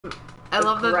I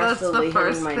love that that's the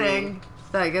first thing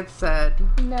that gets said.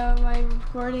 No, my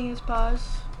recording is paused.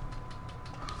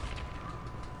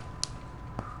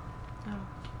 Oh.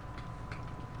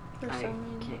 I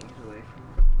can't get away from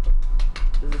it.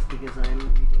 Is this because I'm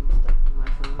reading stuff on my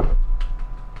phone?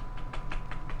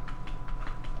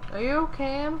 Are you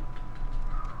okay, Em?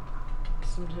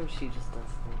 Sometimes she just does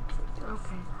things like this.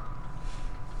 Okay.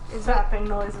 Is Zapping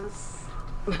noises.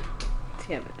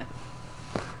 Damn it.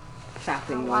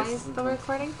 Fapping Why noises. is the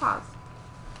recording paused?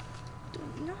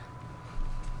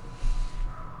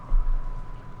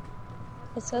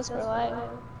 It says we're live.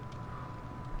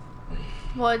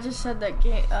 Well, I just said that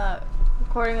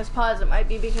recording is paused. It might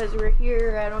be because we're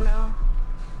here. I don't know.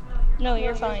 No,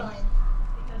 you're fine.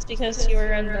 It's because you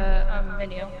were in the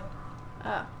menu.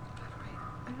 I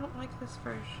don't like this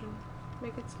version.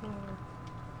 Make it smaller.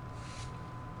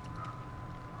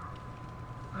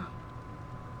 Oh.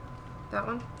 That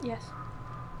one? Yes.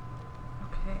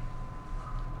 Okay.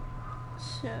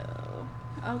 So,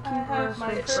 I'll keep I have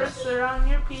my refresh. cursor on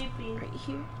your pee-pee. right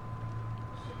here.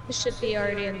 It should be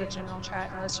already in the general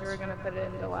chat unless you were gonna put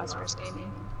it in the last first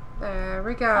gaming. There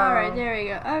we go. Alright, there we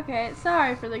go. Okay,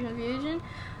 sorry for the confusion.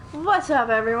 What's up,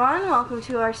 everyone? Welcome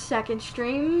to our second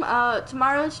stream.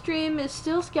 Tomorrow's stream is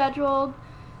still scheduled,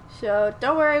 so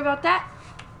don't worry about that.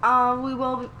 We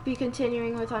will be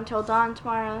continuing with Until Dawn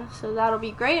tomorrow, so that'll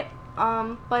be great.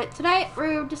 But tonight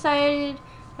we've decided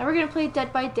that we're going to play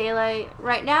Dead by Daylight.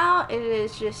 Right now, it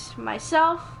is just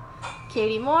myself,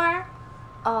 Katie Moore,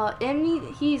 Emily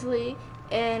Heasley,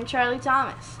 and Charlie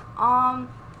Thomas.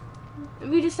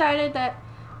 We decided that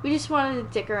we just wanted to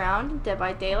dick around in Dead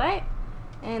by Daylight.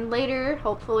 And later,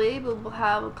 hopefully, we'll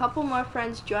have a couple more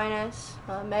friends join us.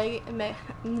 Megan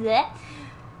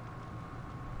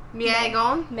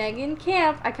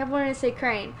Camp. I kept wanting to say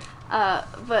Crane.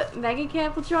 But Megan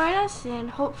Camp will join us, and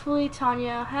hopefully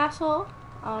Tanya Hassel,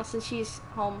 since she's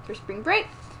home for spring break.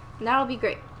 And that'll be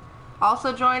great.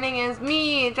 Also joining is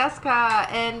me, Jessica,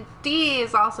 and D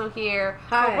is also here.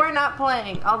 Hi. But we're not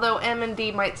playing, although M and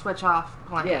D might switch off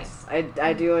playing. Yes,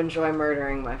 I do enjoy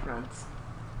murdering my friends.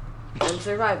 And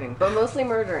surviving, but mostly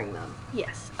murdering them.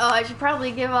 Yes. I should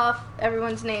probably give off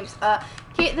everyone's names.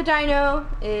 Kate the Dino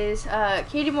is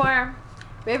Katie Moore.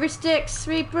 Raver Sticks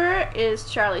Reaper is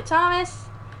Charlie Thomas.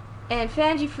 And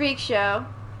Fangy Freak Show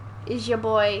is your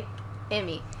boy,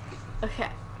 Emmy. Okay.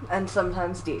 And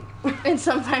sometimes D. And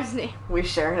sometimes me. We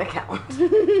share an account.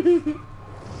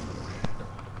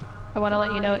 I want to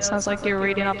let you know it sounds like you're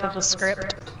reading off of a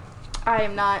script. I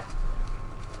am not.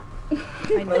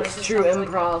 I know That's true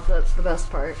improv, that's the best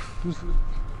part. This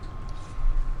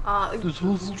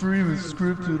whole stream is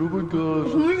scripted, oh my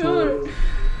gosh. Oh my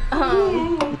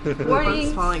god.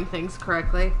 Warnings. Spelling things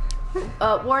correctly.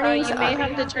 Warnings. You may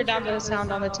have to turn down the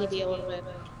sound on the TV a little bit.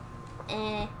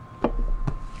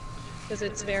 Because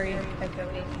it's very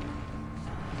echoey.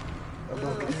 I'm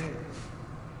okay.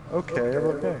 Okay, I'm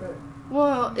okay.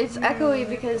 Well, it's echoey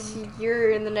because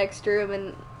you're in the next room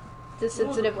and the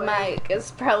sensitive mic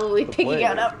is probably picking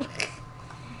it up.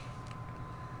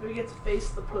 We get to face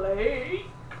the play.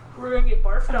 We're gonna get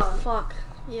barfed on. Fuck.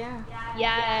 Yeah.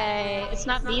 Yay! It's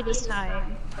not me this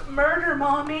time. Murder,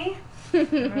 mommy. How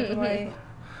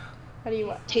do you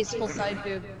what? Tasteful side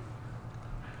boob.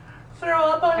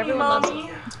 Throw up on Everyone you, loves mommy.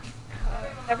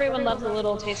 Everyone loves a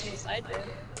little tasteful side boob.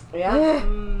 Yeah?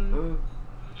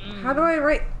 How do I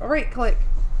right click?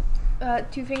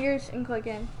 2 fingers and click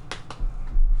in.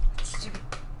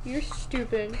 You're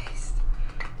stupid.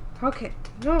 Okay,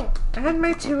 no, I had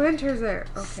my 2 enters there.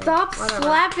 Okay, Stop whatever.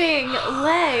 slapping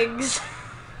legs.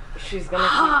 She's gonna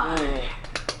keep doing it.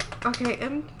 Okay,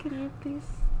 Em, can you please?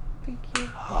 Thank you.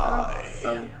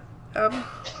 I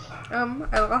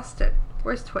lost it.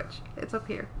 Where's Twitch? It's up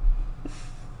here.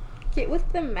 Get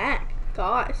with the Mac.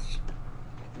 Gosh.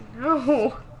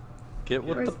 No. Get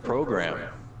with the program.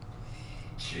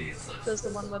 Does the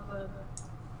one with the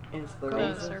It's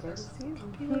the surface.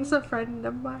 He's a friend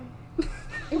of mine.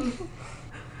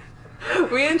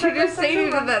 We introduced Sadie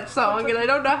to that song, and I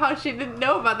don't know how she didn't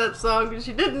know about that song, because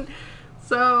she didn't.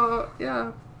 So,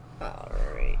 yeah.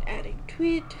 Alright, adding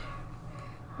tweet.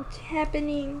 What's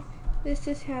happening? This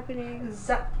is happening.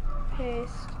 Zap.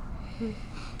 Paste.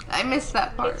 I missed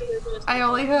that part. I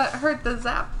only heard the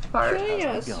zap part. Join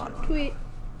us. Tweet.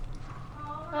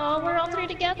 Oh, we're all three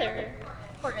together.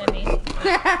 Poor Emmy.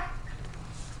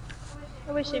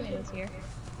 I wish Emmy was here.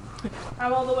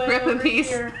 I'm all the way Rip in over peace.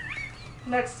 here,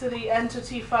 next to the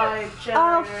Entity 5 Oh,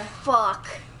 generator. fuck.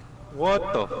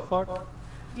 What the fuck?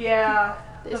 Yeah.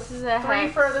 This the is a 3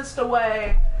 hex. furthest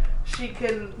away, she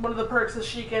can. One of the perks is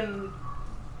she can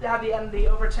have the entity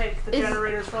overtake the Is-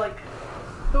 generators for like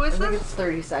Who I is think this? it's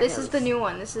 30 seconds. This is the new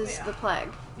one. This is Yeah. the Plague.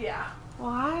 Yeah.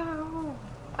 Wow.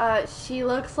 She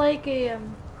looks like a A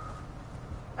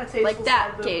tasteful like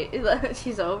that. side boob. Kate.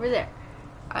 She's over there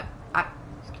I,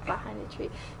 behind a tree.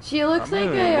 She looks I'm like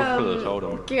gonna look for the a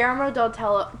totem. Guillermo del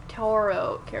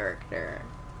Toro character.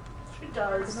 She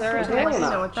does. Is there a I Fair don't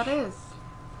enough. know what that is.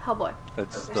 Hellboy.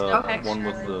 That's There's the no one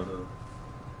with texture. the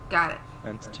Got it.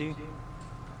 entity.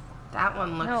 That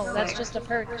one looks No, that's sick. just a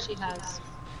perk she has.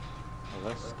 Oh,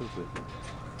 that's stupid.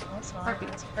 No, it's not.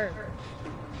 Perfect. It's a perk.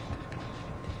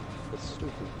 That's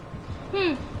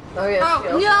stupid. Oh yeah, Oh,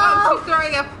 she also, oh, she's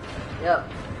throwing up. Yep.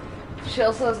 She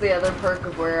also has the other perk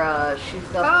of where she's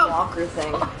got Oh. the locker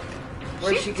thing.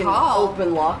 Where She's she can tall.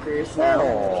 open lockers now.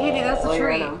 Oh. Katie, that's while a you're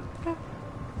in treat. 'em.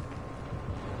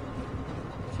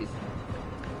 She's...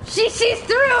 She sees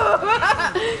through.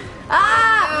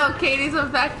 Ah! Oh, Katie's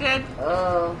infected.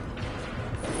 Oh.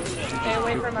 Stay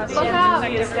away from us. Look You out.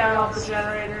 can She infect is down off the everyone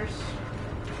else. generators.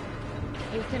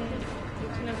 You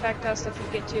can infect us if you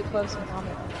get too close and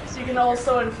vomit on us. So you can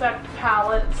also infect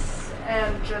pallets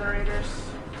and generators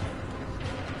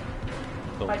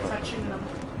by touching them.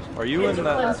 Are you It's in a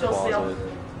that Cleansville seal.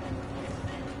 closet?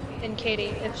 And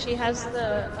Katie, if she has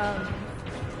the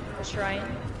shrine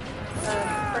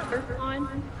perk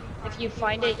on, if you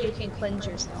find it, you can cleanse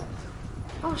yourself.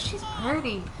 Oh, she's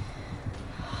pretty.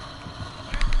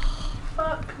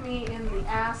 Fuck me in the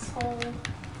asshole.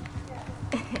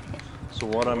 So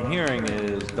what I'm hearing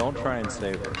is, don't try and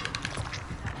save her.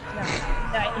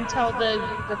 No, until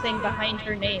the thing behind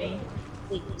her name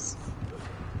leaves.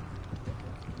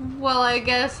 Well, I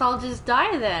guess I'll just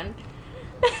die then.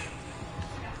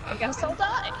 I guess I'll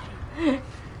die.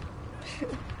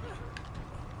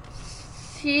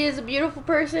 She is a beautiful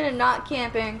person and not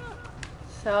camping.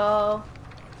 So,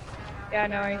 Yeah,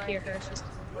 no, I hear her. She's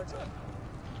towards me.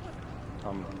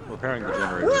 I'm repairing the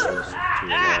generators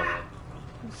to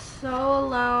so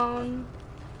alone.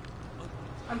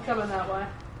 I'm coming that way.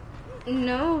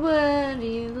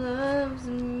 Nobody loves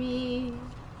me.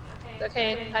 It's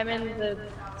okay, I'm in the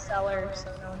cellar,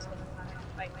 so no one's gonna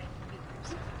fight me.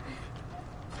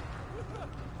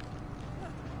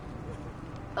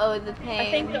 Oh, the pain.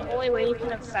 I think the only way you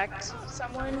can affect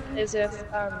someone is if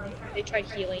they try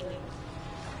healing you.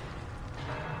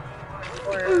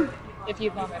 Or if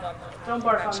you vomit on them. Don't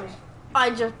bark on me. I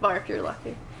just barked, you're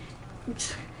lucky.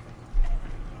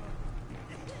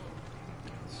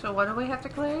 So what do we have to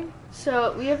clean?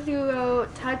 So, we have to go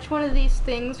touch one of these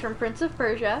things from Prince of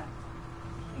Persia.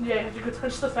 Yeah, you have to go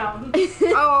touch the fountain.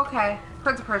 Oh, okay.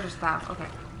 Prince of Persia staff. Okay.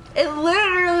 It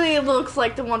literally looks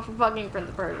like the one from fucking Prince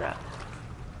of Persia.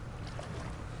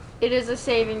 It is a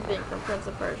saving thing from Prince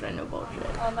of Persia, no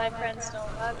bullshit. All my friends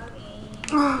don't love me.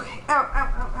 Okay. Ow,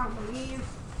 ow, ow, ow. Please.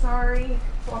 Sorry.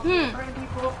 Walking in front of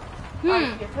people.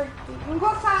 I get hurt. You can go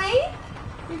outside.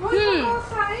 You going to go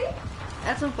outside?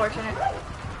 That's unfortunate.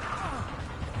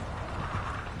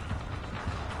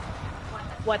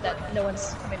 What, that no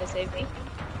one's coming to save me?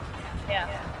 Yeah,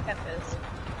 Kemp is.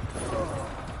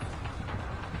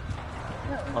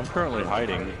 I'm currently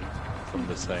hiding from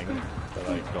this thing that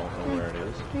I don't know where it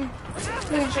is.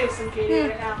 I'm chasing Katie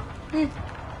right now.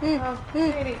 Oh,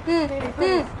 Katie, Katie,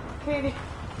 please. Katie.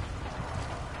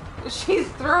 She's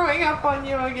throwing up on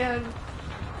you again.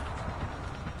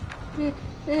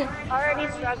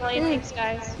 Already struggling, thanks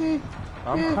guys.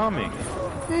 I'm coming.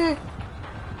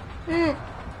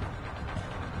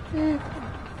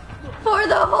 For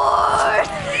the horse!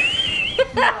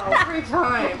 Every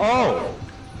time. Oh!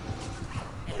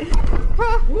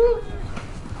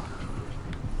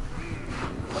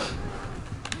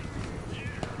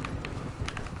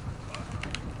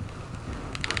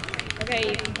 Okay,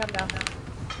 you can come down.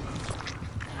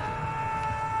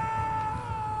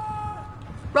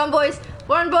 Run, boys!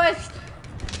 Run, boys!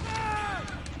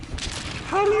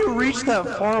 How do you reach that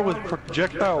far with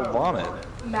projectile vomit?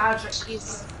 Magic.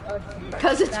 She's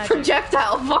Because it's Magic.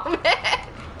 projectile vomit!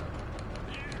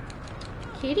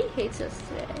 Katie hates us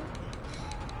today.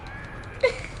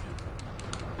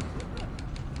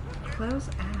 Close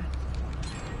ad.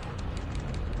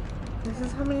 This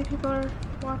is how many people are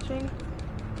watching?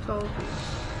 Told you.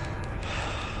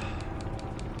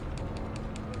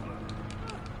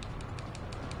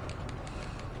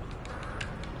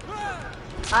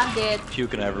 I'm dead.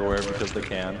 Puking everywhere because they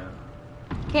can.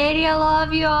 Katie, I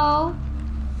love you all.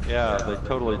 Yeah, they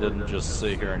totally didn't just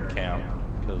sit here and camp.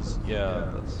 Because,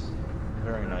 yeah, that's a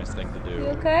very nice thing to You do.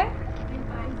 okay?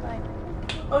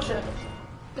 Oh shit.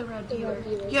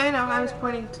 Yeah, I know. I was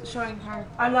pointing, showing her.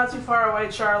 I'm not too far away,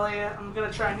 Charlie. I'm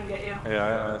gonna try and get you.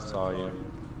 Yeah, I saw you.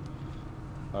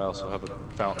 I also have a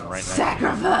fountain right now.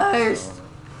 Sacrifice!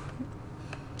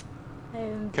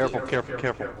 Careful, careful,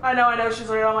 careful. I know. She's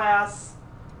like on my ass.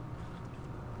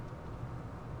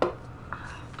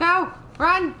 Go!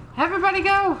 Run! Everybody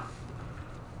go!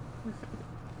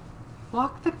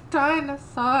 Walk the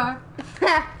dinosaur.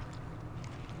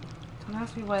 Don't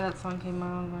ask me why that song came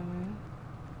out of my mind.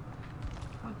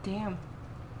 Oh, damn.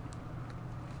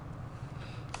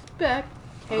 Back.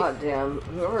 God damn,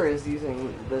 whoever is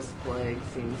using this plague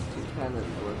seems to kind of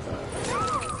know what's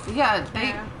up. Yeah,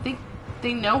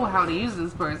 they know how to use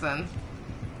this person.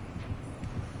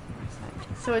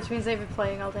 So which means they've been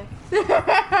playing all day.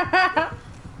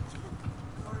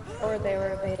 Or they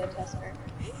were a beta tester.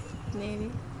 Maybe.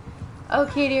 Oh,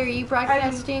 Katie, are you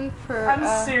broadcasting for?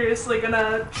 I'm seriously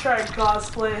gonna try and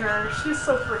cosplay her. She's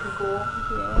so freaking cool.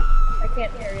 Yeah. I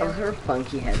can't hear Oh, you. her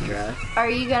funky headdress. Are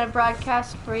you gonna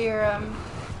broadcast for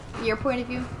your point of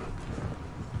view?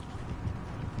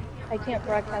 I can't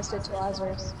broadcast it to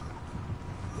Lazarus.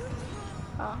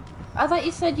 Oh. I thought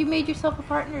you said you made yourself a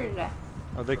partner today.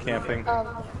 Are they camping?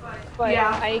 But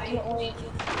Yeah. I can only,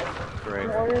 Great.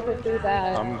 in order to do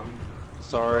that, I'm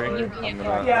sorry. You I'm can't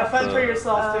gonna Yeah, have fend to- for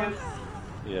yourself, dude.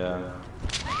 Yeah.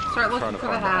 Start Trying looking to for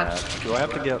the find the hatch. hatch. Do I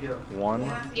have to get one?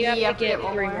 you have Yep, to get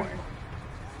one 3 more. more.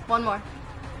 One more.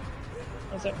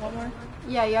 Is it 1 more?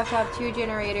 Yeah, you have to have 2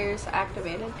 generators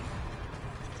activated.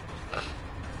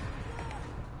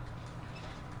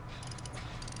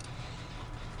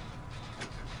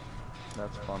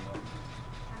 That's fun.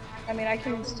 I mean, I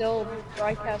can still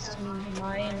broadcast to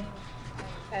mine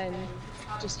and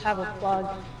just have a plug,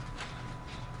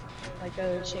 like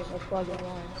a shape of plug in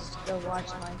one, just go watch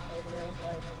mine play real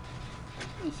quick.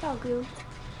 It's all good.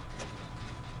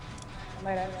 I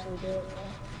might actually do it though.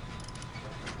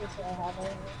 Just so I have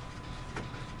it.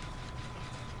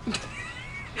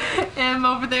 I'm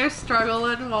over there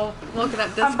struggling while looking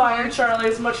at I'm buying Discord. Charlie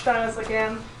as much time as I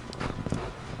can.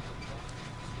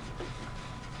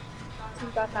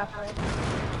 You've got halfway.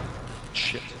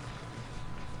 Shit.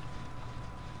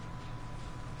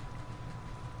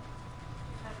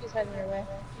 She's heading your way.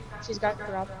 She's got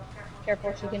corrupt.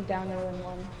 Careful, she can down her in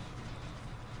one.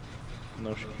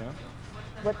 No, she can't.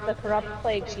 With the corrupt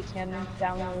plague, she can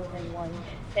down her in one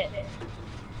hit.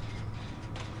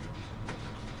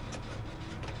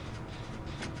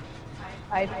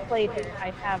 I played her.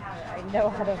 I have her. I know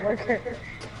how to work her.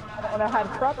 I don't know how to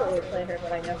properly play her,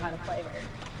 but I know how to play her.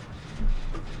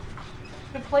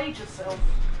 You played yourself.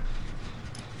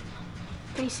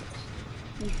 Face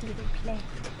it. You can play.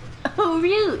 Oh,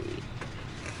 really?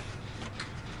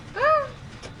 Ah.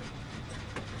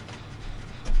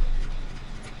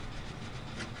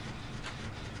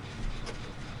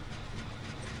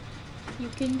 You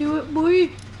can do it, boy.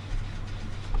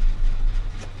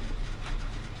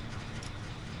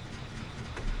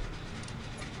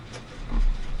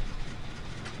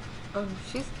 Oh,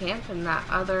 she's camping that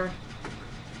other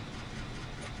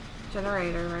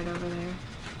generator right over there.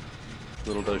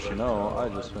 Little does she know, I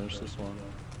just finished this one.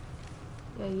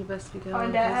 Yeah, you best be going.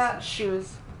 Find that 'cause hatch. She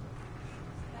was.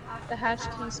 The hatch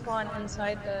can spawn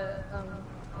inside the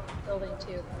building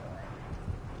too.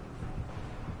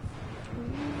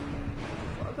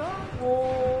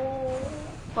 Oh,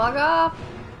 Plug off.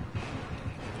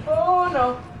 oh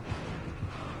no.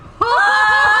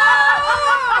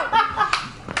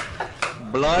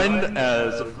 Blind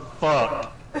as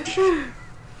fuck.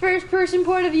 First person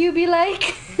point of view be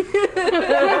like.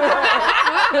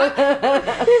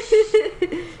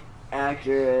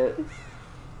 Accurate.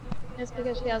 It's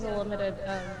because she has a limited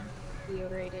view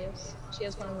radius. She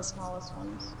has one of the smallest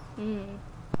ones.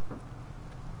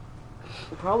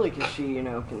 Probably because she, you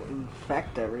know, can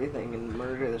infect everything and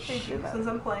murder the Hey, shit out since of it.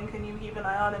 I'm playing, can you keep an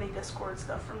eye on any Discord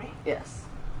stuff for me? Yes.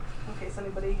 In case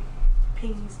anybody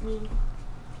pings me.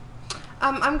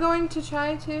 I'm going to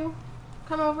try to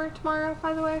come over tomorrow,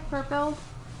 by the way, for a build.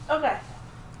 Okay.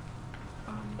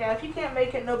 Yeah, if you can't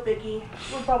make it, no biggie.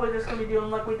 We're probably just gonna be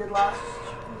doing like we did last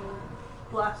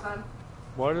time.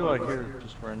 Why do I hear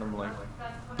just randomly?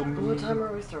 What time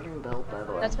are we starting build, by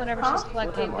the way? That's whenever she's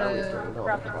collecting What time are we the starting build?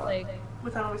 corrupted plague.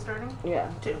 What time are we starting? Yeah.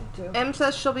 2. Em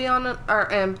says she'll be on,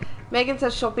 or Megan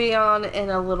says she'll be on in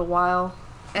a little while,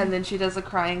 and then she does a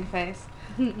crying face.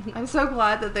 I'm so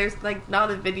glad that there's like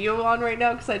not a video on right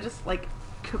now because I just like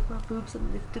took my boobs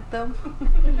and lifted them.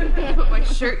 Put my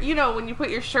shirt, you know, when you put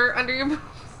your shirt under your boobs.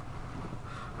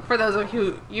 For those of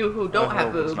you who don't I have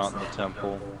hope boobs. it's not in the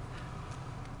temple.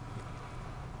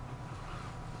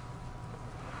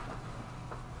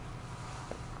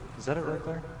 Is that it right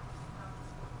there?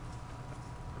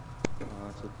 Oh,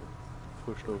 that's a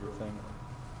pushed over thing.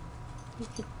 You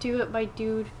can do it, my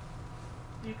dude.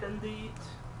 You can do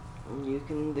it. You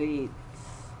can do it.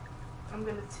 I'm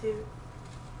gonna toot.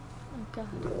 Oh god.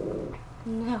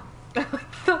 No. I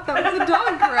thought that was a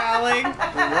dog growling. Nope,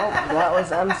 that was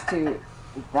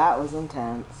that was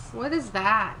intense. What is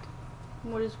that?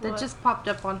 What is That what? just popped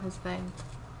up on his thing.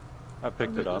 I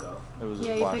picked it up. It was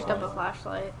Yeah, a you flashlight. picked up a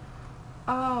flashlight.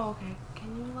 Oh, okay.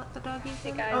 Can you let the doggies Hey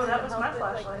in? guys, Oh, that if it was my helps if,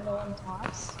 flashlight. no one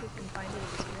talks, you can find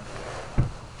it easier.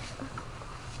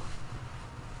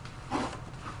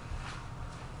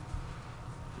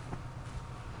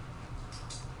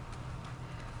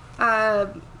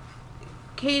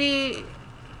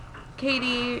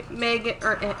 Katie, Megan,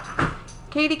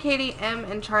 Katie, M,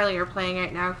 and Charlie are playing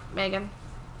right now. Megan.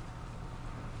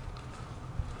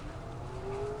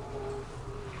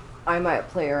 I might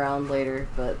play around later,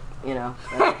 but you know,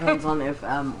 that depends on if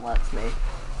lets me.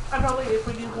 I probably, if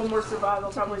we do one more survival,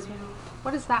 I'll probably do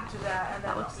What is that? that, and then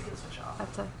That looks- we can switch off.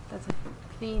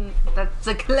 That's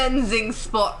a cleansing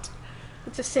spot.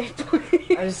 It's a safe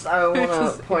place. I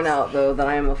want to point out though that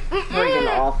I am a friggin'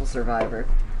 awful survivor.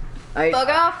 Bug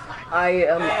off.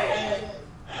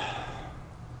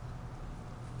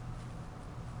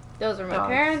 Those are my Dogs.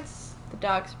 parents. The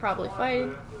dog's probably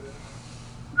fighting.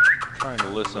 Trying to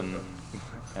listen,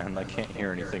 and I can't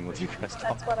hear anything with you guys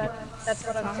talking. That's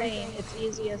what I'm saying. It's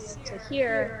easiest to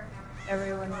hear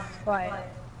everyone is quiet.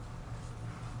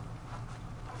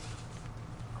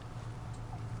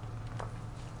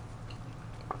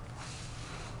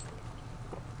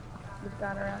 We've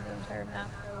gone around the entire map,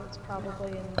 so it's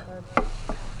probably in the...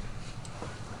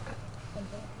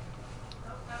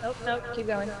 Nope, keep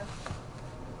going.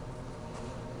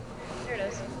 There it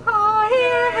is.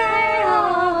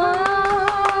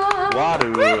 Why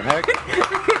the heck?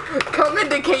 Come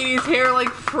into Katie's hair like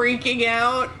freaking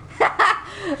out. I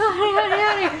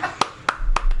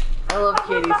love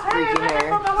Katie's freaking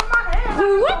hair.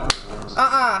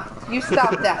 You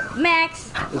stop that.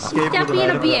 Max, Escape Stop with an being a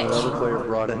item that bitch. another player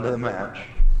brought into the match.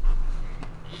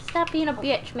 stop being a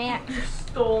bitch, Max.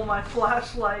 Stole my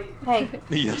flashlight. Hey,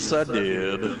 Yes, I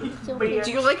did. Still But bitch.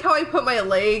 do you like how I put my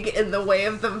leg in the way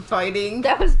of them fighting?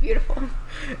 That was beautiful.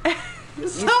 You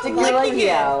Stop stick your licking leggy it.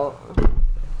 out.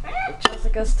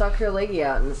 Jessica stuck her leggy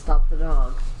out and stopped the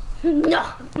dog.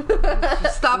 No.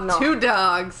 Stop No. 2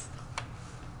 dogs.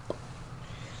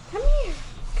 Come here.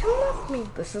 Come with me.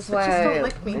 This is But why just don't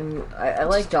lick me. I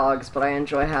like dogs, but I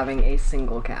enjoy having a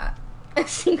single cat. A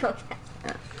single cat.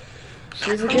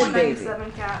 She's a I good want baby.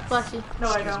 97 cats. Bless you. No,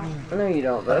 I don't. No, you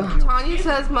don't though. Tanya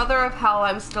says, Mother of Hell,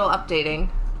 I'm still updating.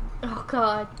 Oh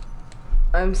god.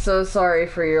 I'm so sorry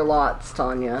for your lots,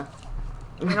 Tanya.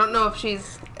 I don't know if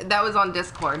she's... That was on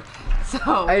Discord. So...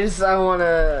 I want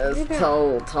to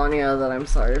tell Tanya that I'm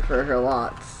sorry for her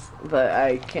lots, but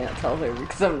I can't tell her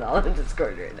because I'm not on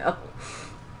Discord right now.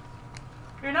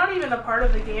 You're not even a part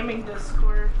of the gaming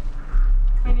Discord.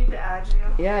 I need to add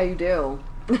you. Yeah, you do.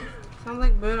 Sounds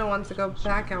like Buna wants to go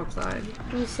back outside.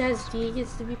 Who says D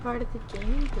gets to be part of the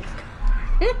game?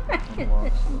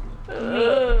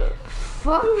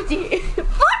 Fuck D.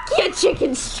 Fuck you,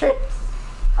 chicken strips.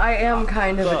 I am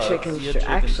kind of a Bugs, chicken yeah, strip. chicken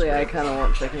Actually, I strips. kind of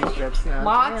want chicken strips now.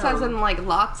 Lots Damn. as in like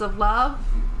lots of love?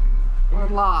 Or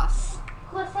loss?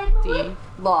 D.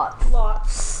 Lots.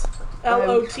 Lots.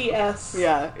 Lots.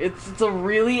 Yeah, it's a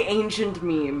really ancient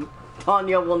meme.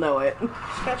 Tanya will know it.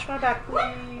 Scratch my back,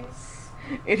 please.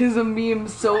 It is a meme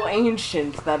so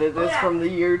ancient that it is from the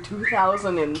year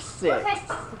 2006.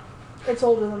 It's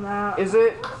older than that. Is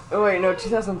it? Oh wait, no,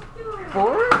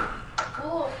 2004?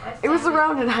 It was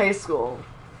around in high school.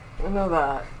 I know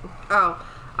that. Oh.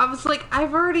 I was like,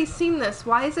 I've already seen this.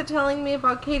 Why is it telling me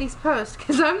about Katie's post?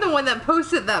 Because I'm the one that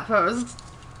posted that post.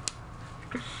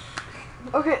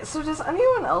 Okay, so does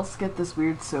anyone else get this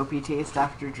weird soapy taste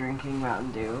after drinking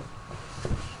Mountain Dew?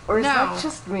 Or is No. that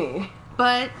just me?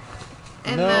 But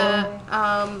in No.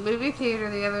 the movie theater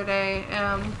the other day,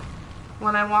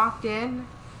 when I walked in,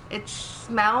 it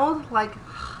smelled like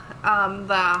the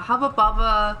Hubba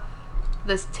Bubba,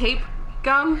 this tape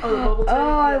gum. Oh, the bubble tape.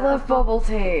 Oh, I Yeah. love bubble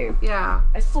tape. Yeah.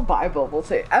 I still buy bubble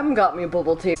tape. Em got me a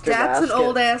bubble tape. That's an basket,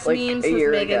 old ass like, meme, a says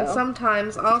year Megan. ago.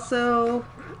 Sometimes also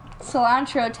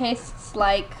Cilantro tastes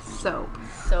like soap.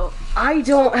 soap. I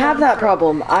don't have that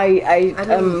problem. I I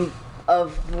mean- am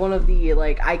of one of the,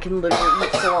 like, I can literally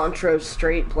eat cilantro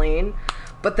straight plain,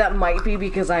 but that might be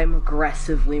because I'm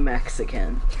aggressively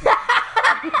Mexican.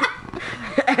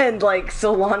 And, like,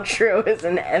 cilantro is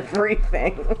in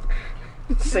everything.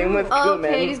 Same with Oh,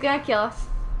 cumin. Katie's gonna kill us.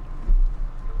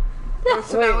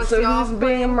 So now Wait, it's so y'all who's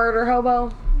being a murder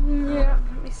hobo? Yeah.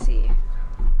 Let me see.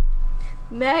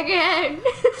 Megan!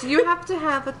 Do you have to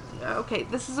have a... Okay,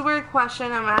 this is a weird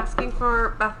question. I'm asking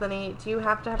for Bethany. Do you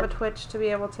have to have a Twitch to be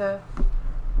able to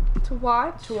to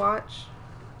watch? watch?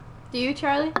 Do you,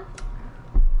 Charlie?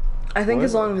 I think What?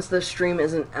 as long as the stream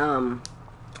isn't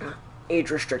age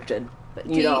restricted, But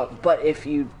you know. But if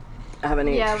you have an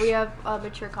age, Yeah, we have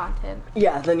mature content.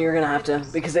 yeah, then you're gonna have to,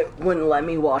 because it wouldn't let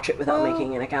me watch it without Well,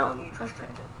 making an account. Okay.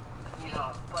 You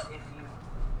know, but if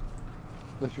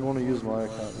you If you want to use my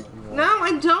account, you can. No,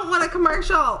 I don't want a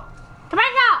commercial.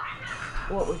 Commercial!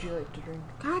 what would you like to drink?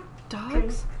 God,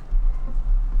 dogs.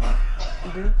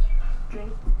 Drink?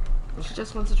 Drink, She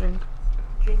just wants a drink.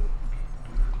 drink.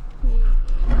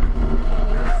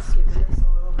 Let's do this. This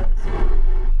a little bit.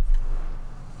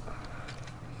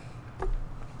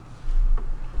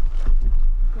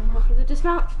 Going up for the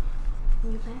dismount.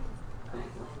 Look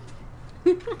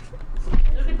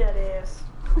at that ass.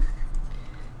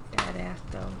 Bad ass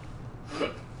though.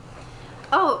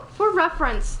 Oh, for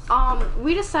reference,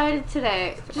 we decided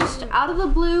today, just out of the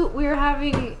blue, we were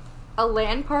having a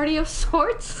LAN party of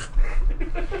sorts.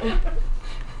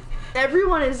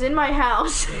 Everyone is in my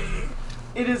house.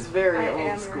 It is very I old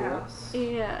am school. your house.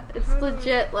 Yeah, it's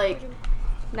legit like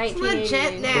 1980.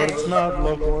 legit now. But it's not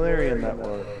local area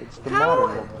network. It's the How?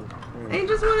 modern local I area.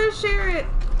 just want to share it.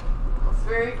 It's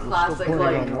very classic, putting it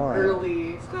like online.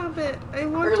 early Stop it. I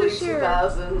want early to share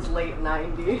 2000s, late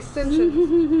 90s.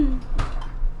 extension.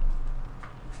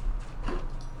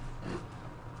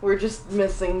 We're just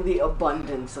missing the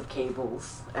abundance of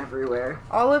cables everywhere.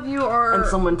 All of you are And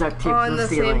someone duct taped on the the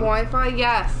ceiling. same Wi-Fi.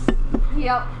 Yes.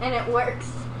 Yep, and it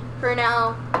works for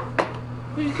now.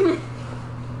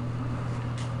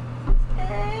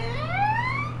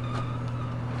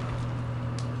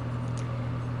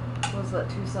 Was that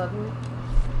too sudden?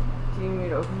 Do you need me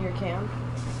to open your can?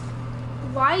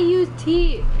 Why use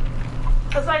teeth?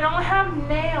 Because I don't have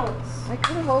nails. I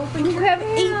could have opened You have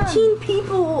 18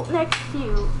 people next to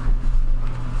you.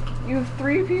 You have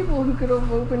 3 people who could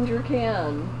have opened your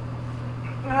can.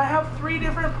 And I have 3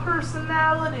 different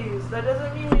personalities. That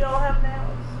doesn't mean we all have nails.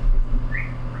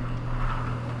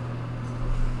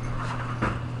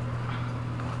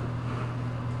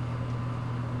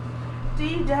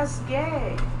 D, that's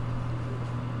gay.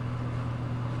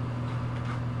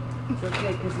 It's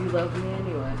okay, because you love me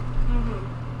anyway.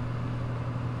 Mm-hmm.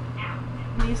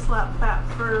 Knee slap fat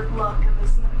for luck in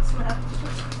this next match.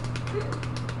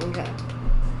 Okay.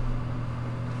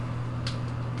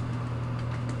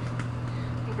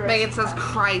 Megan says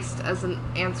Christ as an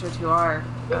answer to our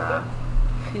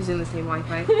using the same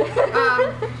Wi-Fi. She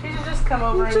should just come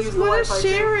over and use Just the want Wi-Fi to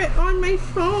share it on my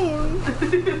phone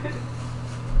too.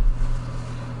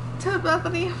 to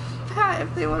Bethany and Pat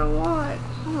if they want to watch.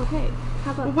 Okay,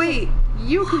 how about Wait,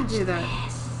 you can do that.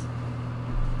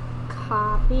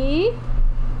 copy?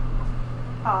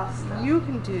 Pasta. You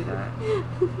can do that.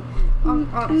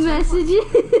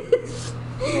 Messages.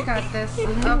 I got this.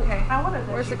 Okay. I want to.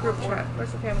 Where's the group chat?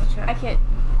 Where's the family chat? I can't.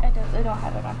 I don't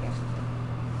have it on here.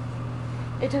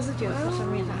 It doesn't do it for some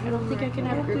reason. I don't think I can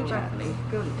have group chat.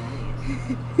 Go to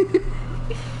Daddy's.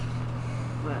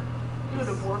 What? Go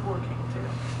to Boardwalk King too.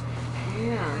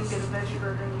 Yeah. And get a veggie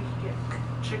burger and we can get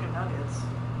chicken nuggets.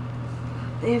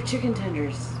 They have chicken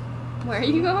tenders. Where are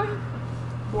you going?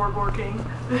 Boardwalk King.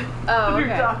 Oh, We were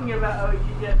okay. talking about how you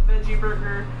can get veggie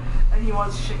burger and he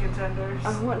wants chicken tenders.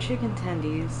 I want chicken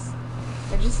tendies.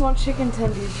 I just want chicken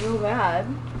tendies real bad.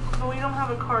 But we don't have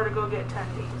a car to go get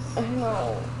tendies. I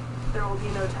know. There will be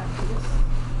no tendies.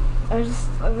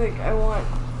 I think I want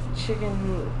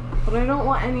chicken, but I don't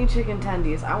want any chicken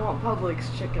tendies. I want Publix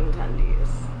chicken tendies.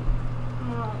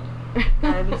 No.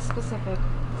 Gotta be specific.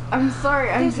 I'm sorry,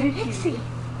 I'm picky.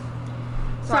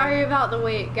 Sorry about the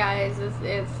wait, guys. This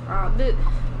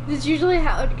is usually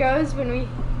how it goes when we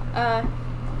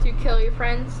do kill your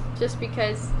friends, just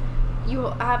because you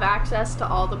have access to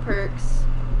all the perks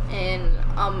and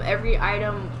every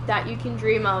item that you can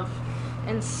dream of,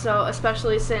 and so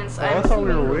especially since Oh, I thought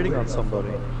we were waiting on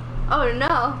somebody. Oh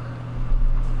no.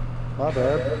 My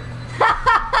bad.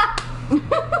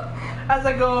 As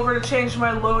I go over to change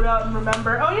my loadout and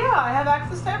remember, oh yeah, I have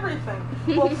access to everything.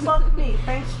 Well, fuck me.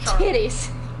 Thanks, Charlie. Titties.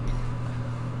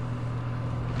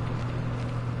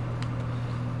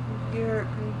 Your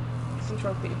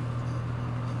control P.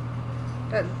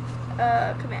 Good.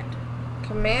 Command.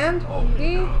 Command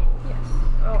P? Yes.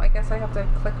 Oh, I guess I have to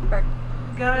click back.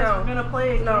 Guys, No. we're gonna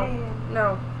play a No. game.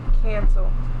 No.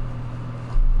 Cancel.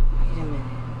 Wait a minute.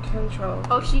 Control.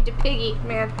 Oh, she did piggy.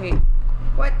 Command P.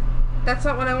 What? That's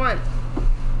not what I want.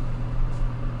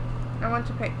 I want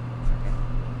to pay.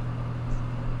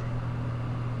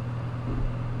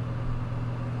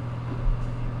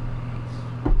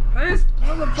 Paste,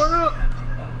 motherfucker!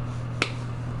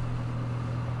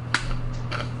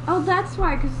 Oh, that's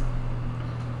why, because...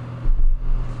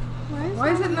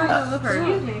 Why is it not delivered?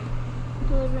 Excuse me.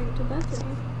 delivering to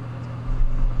Bethany?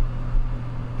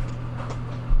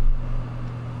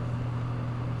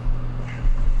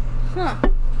 Huh.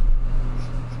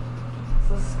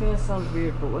 So this is gonna sound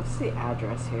weird, but what's the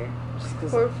address here? Just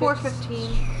 'cause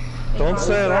 415. Don't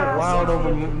say it out loud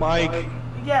over mic.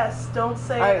 Yes, don't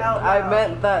say it out loud. I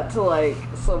meant that to like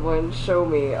someone show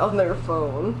me on their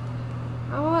phone.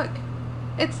 Oh look,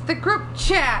 it's the group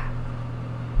chat.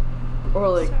 Or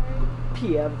like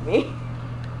PM me.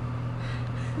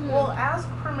 Well, ask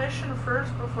permission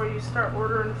first before you start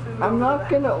ordering food. I'm over not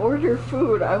the- gonna order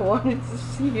food. I wanted to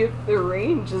see if the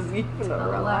range is even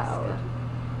allowed. Alaska.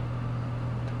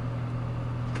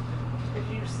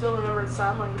 If you still remember the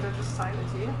sign language, I just signed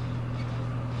it to you.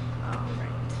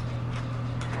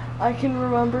 I can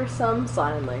remember some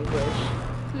sign language.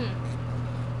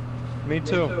 Me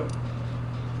too.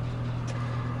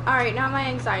 Alright, now my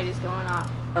anxiety's going off.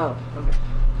 Oh, okay.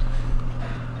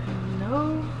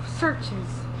 No searches.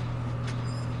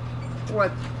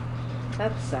 What?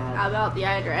 That's sad. How about the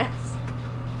address?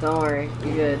 Don't worry,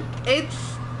 you good.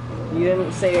 It's You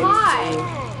didn't say anything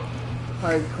Why?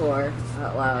 hardcore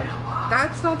out loud.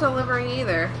 that's not delivering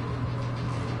either.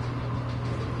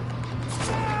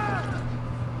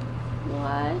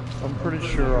 What? I'm pretty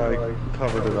sure I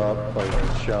covered it up by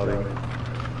shouting.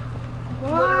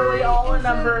 Literally all a is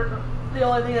number. The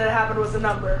only thing that happened was a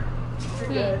number. You're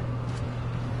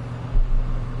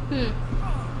good.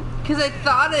 Because I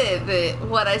thought of it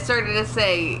when I started to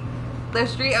say the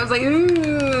street. I was like,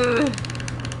 ooh.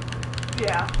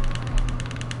 Yeah.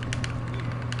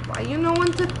 Why you know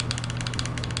when to?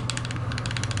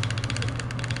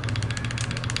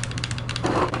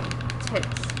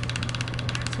 Tips.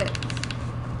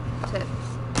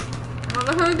 I don't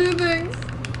know how to do things.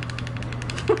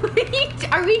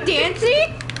 Are we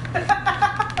dancing?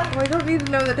 Oh, I don't need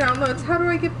to know the downloads. How do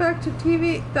I get back to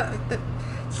TV? The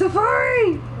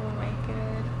Safari! Oh my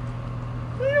god.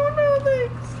 I don't know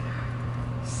things.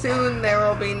 Soon there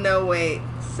will be no wait,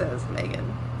 says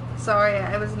Megan. Sorry,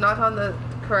 I was not on the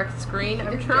correct screen.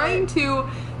 I'm trying to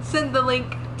send the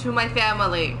link to my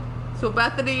family. So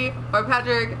Bethany or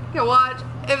Patrick can watch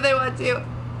if they want to.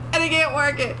 And I can't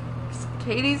work it. It's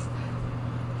Katie's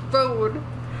phone.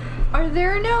 Are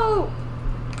there no...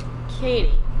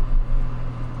 Katie.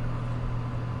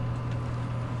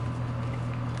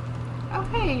 Oh,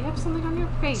 hey, you have something on your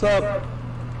face. What's up?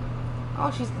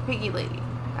 Oh, she's the piggy lady.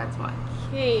 That's why.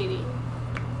 Katie.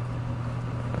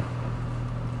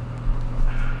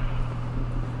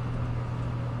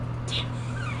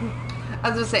 I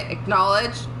was gonna say,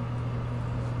 acknowledge.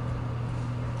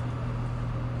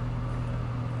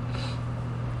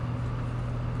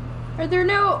 Are there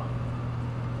no...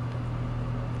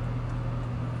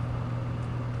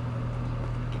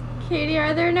 Katie,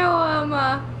 are there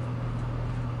no,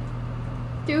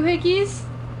 doohickeys?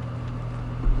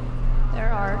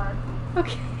 There are.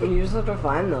 Okay. You just have to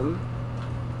find them.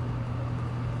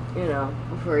 You know,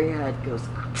 before your head goes.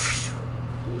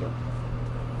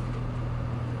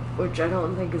 Which I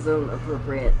don't think is an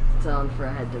appropriate sound for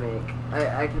a head to make.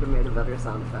 I could have made a better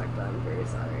sound effect. I'm very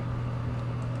sorry.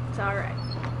 It's alright.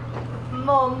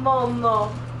 No, no,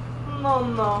 no. No,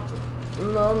 no.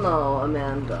 No,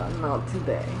 Amanda, not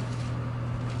today.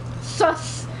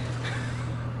 Sus!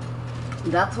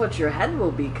 That's what your head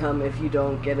will become if you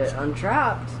don't get it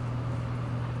untrapped.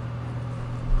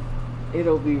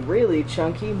 It'll be really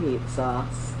chunky meat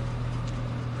sauce.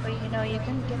 But you know, you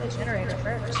can get a generator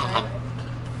first, right?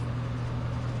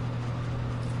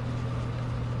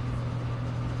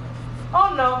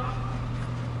 Oh no.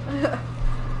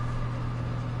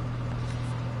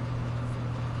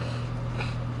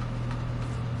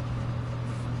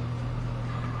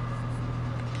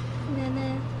 Na na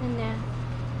na na.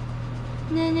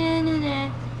 Na na na na.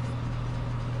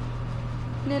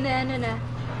 Na na na na.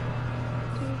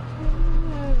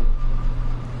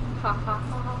 Ha ha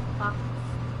ha ha.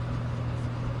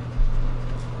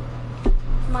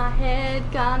 My head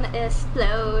gonna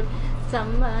explode.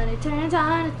 Somebody turns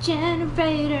on a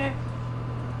generator.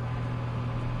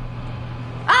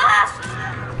 Ah!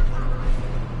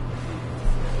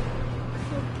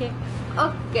 Okay,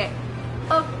 okay,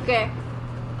 okay,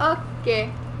 okay.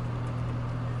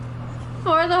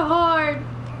 For the horde.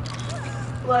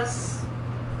 Less.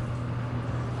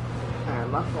 Alright,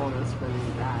 my phone has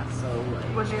been bad, so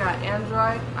like What you got?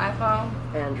 Android? iPhone?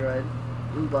 Android,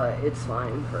 but it's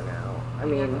fine for now. I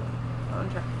mean,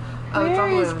 Oh, it's Where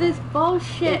on is the- this It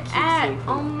bullshit keeps at? me from-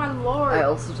 Oh my lord. I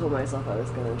also told myself I was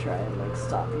gonna try and like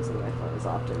stop using my phone as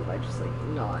often by just like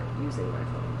not using my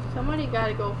phone. Somebody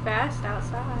gotta go fast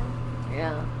outside.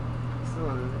 Yeah,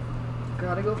 someone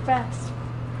gotta go fast.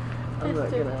 I'm not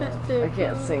gonna. I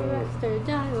can't sing.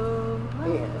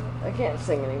 Yeah, I can't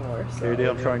sing anymore. So Katie,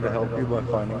 I'm trying to help you by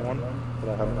finding one, but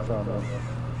I haven't found one.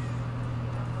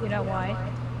 You know why?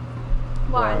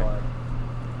 Why?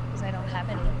 Because I don't have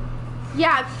any.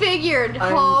 Yeah, I figured,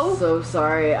 I'm ho. so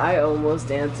sorry. I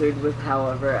almost answered with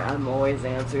however. Em always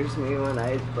answers me when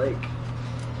I, like,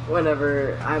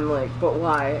 whenever I'm like, but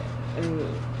why? And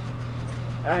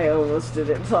I almost did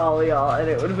it to all y'all, and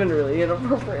it would have been really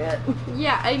inappropriate.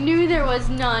 Yeah, I knew there was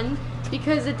none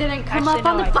because it didn't come Actually, up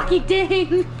on no, the I fucking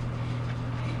thing.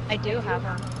 I do have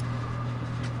them.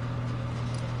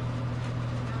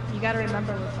 You gotta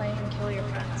remember, we're playing Kill Your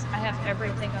Friends. I have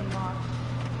everything unlocked.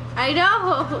 I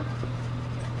know.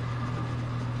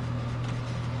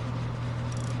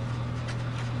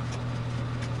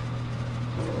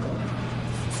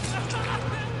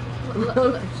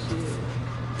 Oh,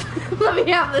 Let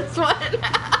me have this one.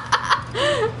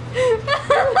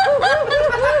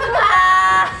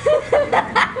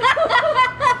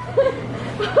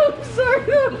 I'm sorry,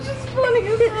 that was just funny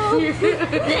as hell.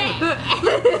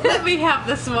 Let me have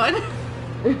this one.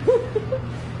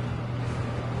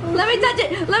 Let me touch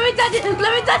it. Let me touch it.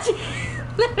 Let me touch it.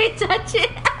 Let me touch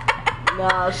it.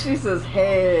 Nah, she says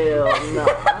hell no.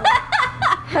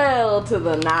 Hell to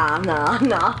the nah, nah,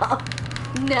 nah.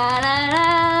 Na na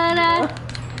na na.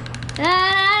 Na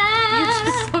You na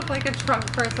just look like a drunk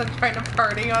person trying to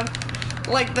party on,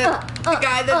 like the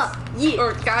guy that's yeah.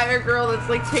 or guy or girl that's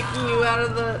like taking you out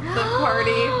of the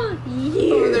party over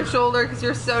Yeah. their shoulder because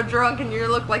you're so drunk and you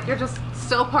look like you're just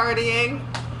still partying.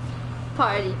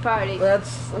 Party, party.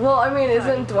 That's, well, I mean,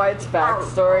 isn't Dwight's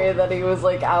backstory that he was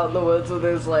like out in the woods with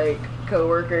his like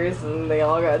co-workers and they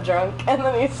all got drunk and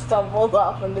then he stumbled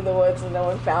off into the woods and no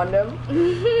one found him?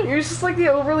 You're just like the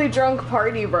overly drunk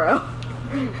party bro.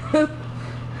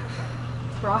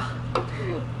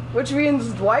 Which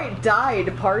means Dwight died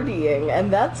partying,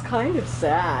 and that's kind of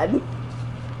sad.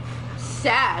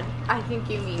 Sad. I think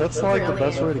you mean. That's not like the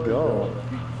best way to go.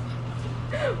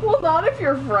 Well, not if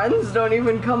your friends don't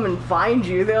even come and find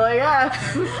you. They're like,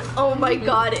 ah. Oh my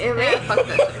god, Emmy. Fuck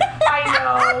that shit. I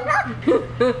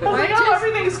know. I was like, oh,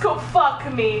 everything's cool.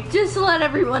 Fuck me. Just to let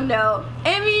everyone know,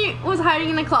 Amy was hiding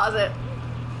in the closet.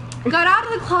 Got out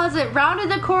of the closet,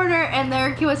 rounded the corner, and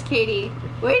there was Katie,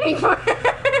 waiting for her.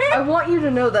 I want you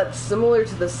to know that's similar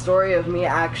to the story of me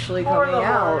actually For coming the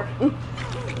out.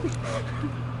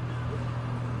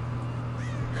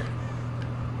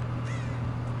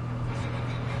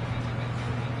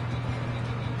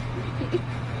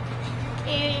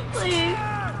 Katie, please.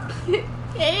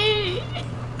 Katie.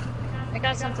 I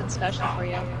got something special for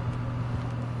you.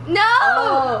 No!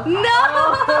 Oh. No!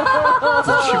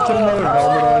 She put another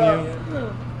helmet on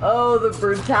you. Oh, the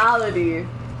brutality.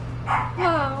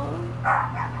 Oh.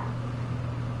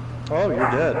 Oh,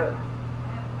 you're dead.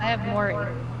 I have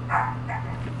more.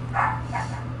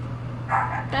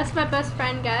 That's my best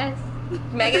friend, guys.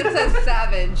 Megan says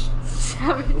savage.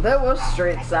 That was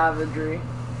straight savagery.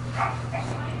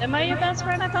 Am I your best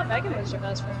friend? I thought Megan was your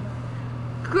best friend.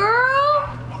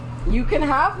 Girl! You can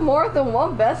have more than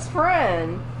one best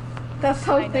friend. That's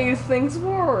how I know. these things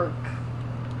work.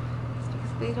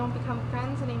 They don't become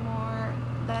friends anymore.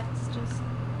 That's just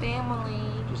family.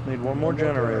 Just need one more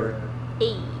generator.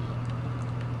 Hey.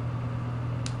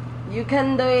 You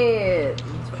can do it.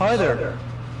 Hi there.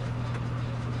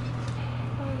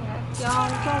 Y'all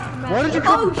Why did you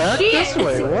come Oh, back shit. this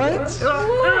way? What?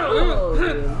 Oh,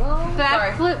 well,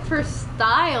 Backflip for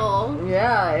style.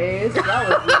 yeah, Ace, that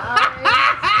was nice.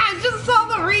 I just saw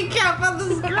the recap on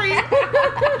the screen.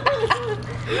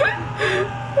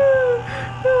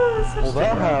 Well,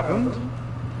 that happened.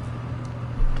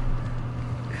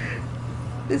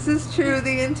 This is true.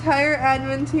 The entire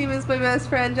admin team is my best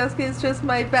friend. Jessica is just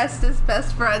my bestest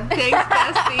best friend. Thanks,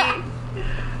 bestie.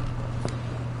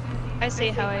 I see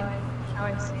how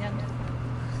I stand.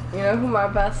 You know who my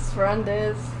best friend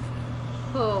is?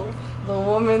 Oh. The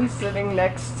woman sitting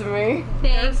next to me.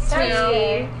 Thanks, There's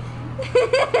Katie.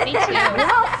 Me too. You're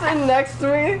not sitting next to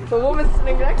me. The woman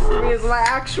sitting next to me is my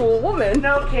actual woman.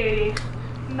 No, Katie.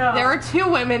 No. There are two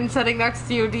women sitting next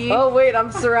to you, Dee. Oh wait,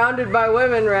 I'm surrounded by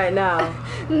women right now.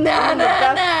 Na In the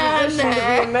best position to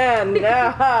be a man.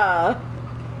 Yeah.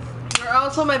 You're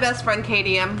also my best friend,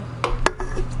 KDM.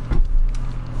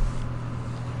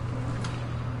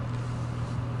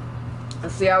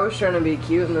 See, I was trying to be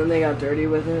cute, and then they got dirty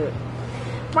with it.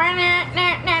 For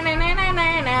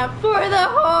the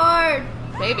horde.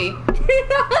 Maybe.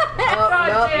 Oh, God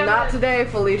no, damn not it. today,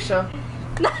 Felicia.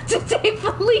 Not today,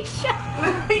 Felicia.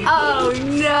 Oh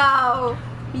no.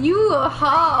 You a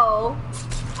hoe.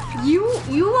 You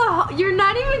a hoe. You're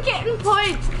not even getting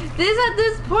points. At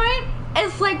this point,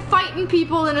 it's like fighting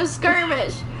people in a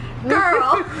skirmish.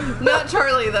 Girl. Not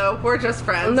Charlie, though. We're just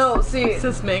friends. No, see, It's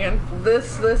just Megan.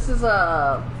 this is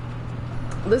a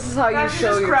This is how you Guys, show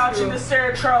just your crouching true. to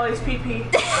stare at Charlie's pee-pee.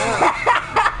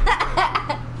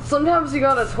 Sometimes you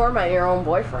gotta torment your own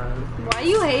boyfriend. Why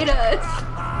you hate us?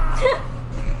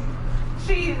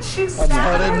 She's I'm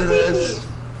not snapping into her pee-pee. this.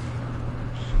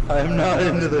 I'm not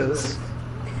into this.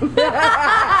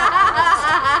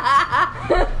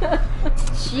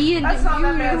 She and That's not you.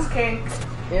 that man's kink.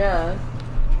 Yeah.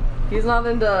 He's not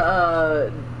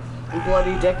into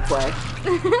bloody dick play.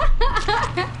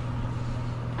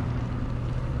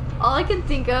 All I can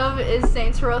think of is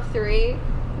Saints Row 3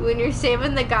 when you're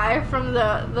saving the guy from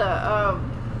the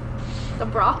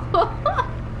brothel.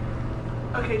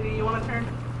 Okay, do you want to turn?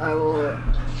 I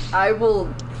will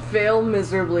fail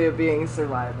miserably at being a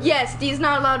survivor. Yes, Dee's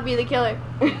not allowed to be the killer.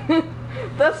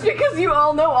 That's because you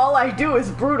all know all I do is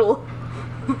brutal.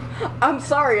 I'm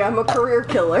sorry, I'm a career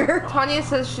killer. Tanya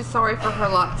says she's sorry for her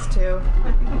lots too.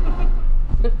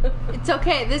 It's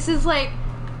okay. This is like,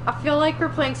 I feel like we're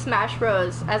playing Smash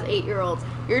Bros. As 8-year-olds.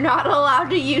 You're not allowed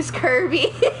to use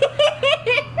Kirby.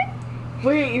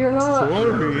 Wait, you're not.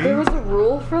 Sorry. There was a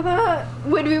rule for that?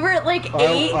 When we were like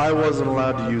 8, I wasn't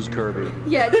allowed to use Kirby.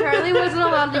 yeah, Charlie wasn't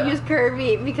allowed to use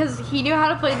Kirby because he knew how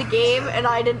to play the game and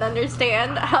I didn't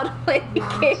understand how to play the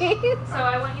game. So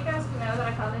I want you guys to know that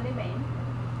I found a new main.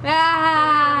 You know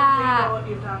Ah! what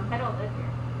you've done. I don't live here.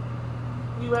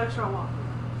 You extra walk.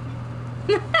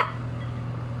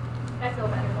 I feel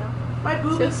better though. My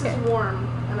boobies okay. is warm,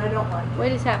 and I don't like it.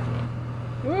 What is happening?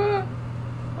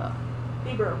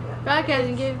 He broke it.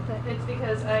 Broadcasting game. It's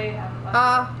because I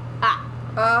have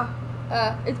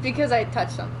It's because I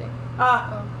touched something.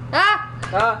 Ah,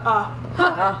 Ah!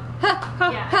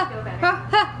 yeah, I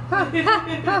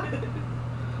feel better.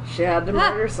 She had to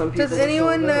murder some people. Does to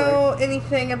anyone feel better. know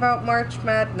anything about March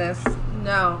Madness?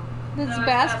 No. It's No,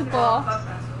 basketball. Fuck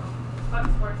basketball. Fuck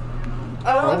sports in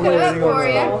general. I'll look it up for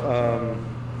you.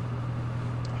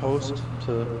 Host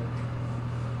to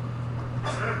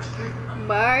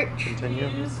March continue.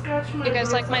 you scratch my You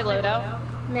guys like my nose. loadout?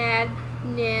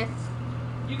 Madness.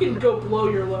 You can go blow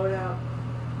your load out.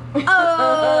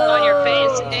 Oh! On your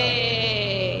face.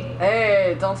 Hey.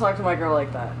 Hey, don't talk to my girl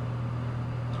like that.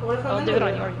 What if I'm I'll in do it on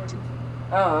it? your YouTube.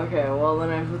 Oh, okay. Well, then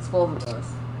if it's both of us.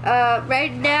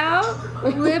 Right now,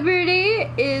 Liberty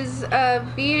is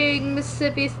beating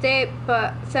Mississippi State,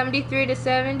 but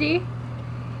 73-70.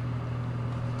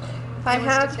 I Who wants to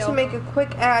have to kill? make a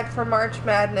quick ad for March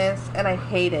Madness, and I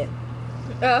hate it.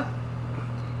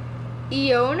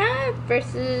 Iona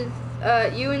versus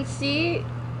UNC.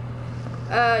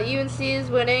 UNC is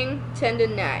winning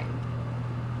 10-9.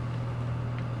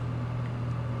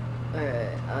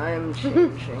 Alright, I'm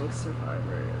changing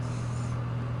survivors.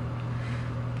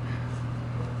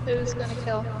 Who's gonna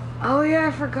kill? Oh yeah,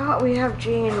 I forgot we have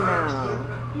Jane now.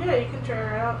 Yeah, you can try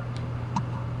her out.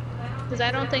 Because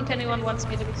I don't think anyone wants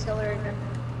me to be killer again.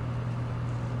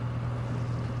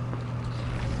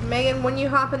 Megan, when you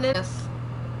hopping in this?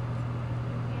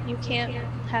 You can't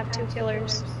have two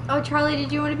killers. Oh, Charlie,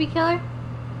 did you want to be killer?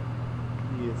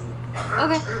 Yes.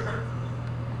 Okay.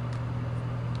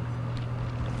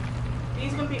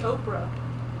 He's gonna be Oprah.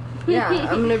 Yeah,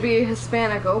 I'm gonna be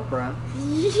Hispanic Oprah.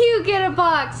 You get a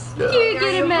box. You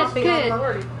get a med hopping on kit. the-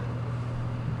 Already.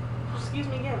 Excuse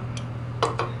me again.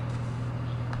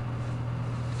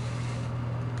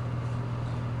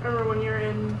 Remember when you're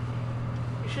in,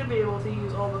 you should be able to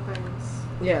use all the things.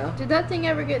 Yeah. Did that thing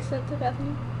ever get sent to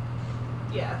Bethany?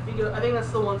 Yeah, if you go, I think that's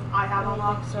the one I have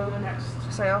unlocked. So the next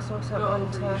Because I also sent go one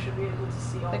over, you to should be able to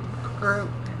see all the the things. group,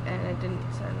 and it didn't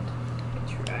send.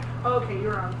 Oh, okay,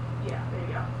 you're on. Yeah, there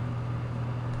you go.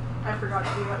 I forgot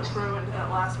to do that throw into that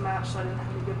last match, so I didn't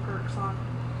have any good perks on.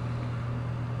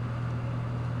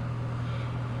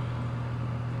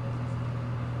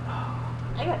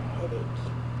 I got a headache.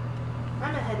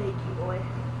 I'm a headachy boy.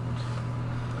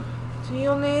 Do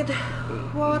you need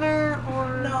water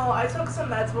or? No, I took some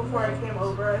meds before I came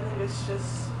over. I think it's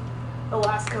just the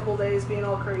last couple days being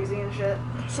all crazy and shit.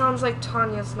 Sounds like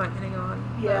Tanya's not getting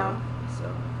on. Yeah.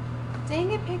 So.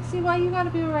 Dang it, Pixie! Why you gotta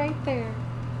be right there?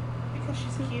 Because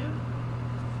she's cute.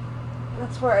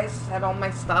 That's where I set all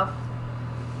my stuff.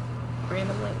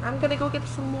 Randomly. I'm gonna go get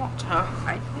some water.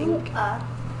 I think.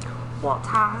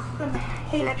 Water.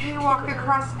 Let me walk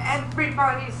across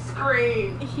everybody's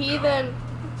screen. Heathen.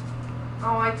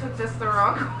 Oh, I took this the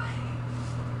wrong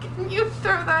way. Can you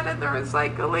throw that in the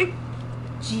recycling?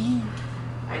 Gee.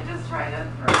 I just tried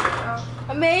to throw it out.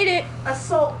 I made it.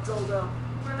 Assault dildo.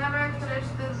 Whenever I finish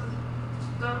this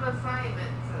dumb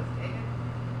assignment,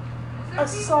 okay?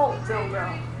 Assault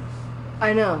dildo.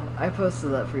 I know. I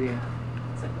posted that for you.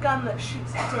 It's a gun that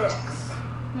shoots dicks.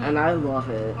 And I love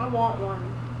it. I want one.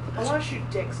 I want to shoot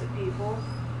dicks at people.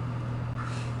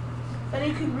 then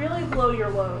you can really blow your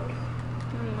load.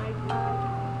 Oh my god.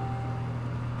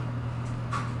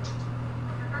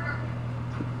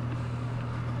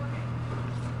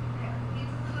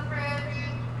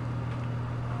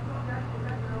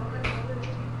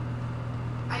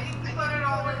 I think we put it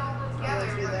all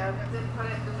together, but then put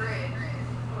it in the fridge.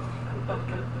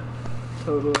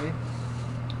 Totally.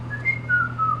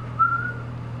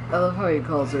 I love how he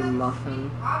calls her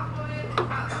Muffin.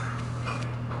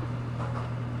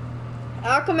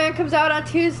 Aquaman comes out on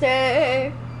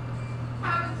Tuesday.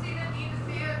 Haven't seen it, need to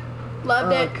see it.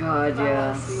 Loved Oh it. god,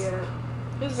 I see yes. it.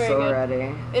 It was very So good.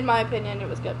 ready. In my opinion, it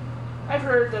was good. I've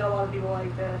heard that a lot of people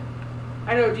like that.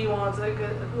 I know D wants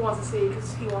to see it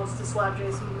because he wants to slap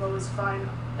Jason Momoa's fine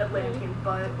Atlantean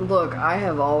butt. Look, I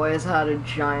have always had a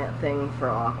giant thing for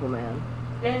Aquaman.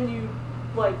 And you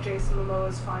like Jason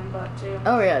Momoa's fine butt too.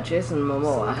 Oh yeah, Jason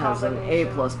Momoa Some has an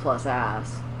combination. A++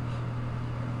 ass.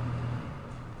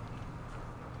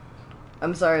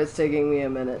 I'm sorry it's taking me a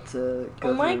minute to go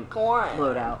Oh my through god.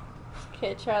 loadout.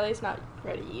 Okay, Charlie's not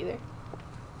ready either.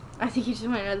 I think he just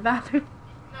went into the bathroom.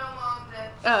 No, Mom,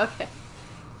 Dad. Oh, okay.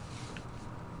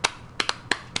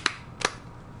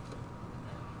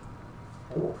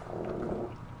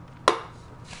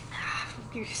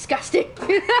 You're disgusting.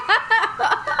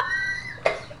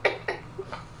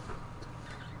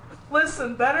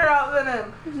 Listen, better out than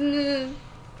him. Mm.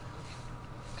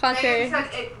 Contrary.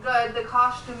 Megan said the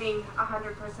costuming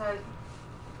 100%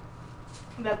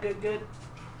 That good.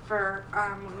 for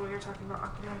when we were talking about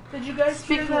Aquaman. Did you guys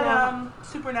Speaking hear that of-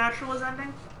 Supernatural is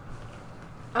ending?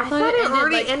 I thought it ended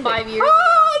already like ended. 5 years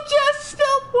Oh, just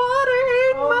spilled water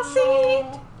in my seat.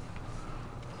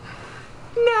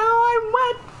 Now I'm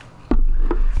wet.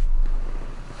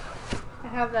 I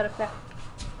have that effect.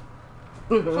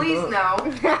 Please no.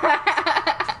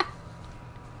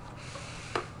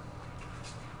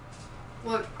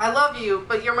 Look, I love you,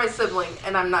 but you're my sibling,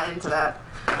 and I'm not into that.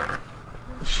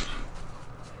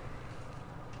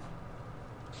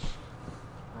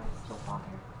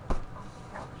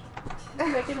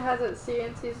 Megan hasn't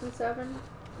seen season 7.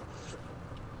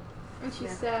 And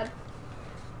she's sad.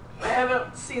 I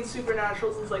haven't seen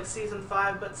Supernatural since like season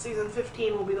 5, but season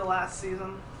 15 will be the last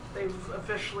season. They've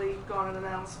officially gone and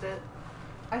announced it.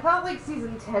 I thought like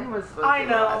season 10 was supposed I to be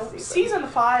the know. last season. Season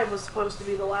 5 was supposed to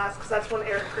be the last because that's when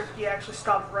Eric Kripke actually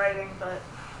stopped writing, but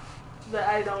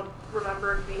I don't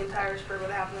remember the entire story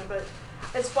what happened. But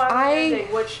it's finally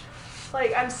ending, which,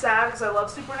 like, I'm sad because I love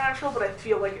Supernatural, but I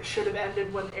feel like it should have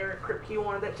ended when Eric Kripke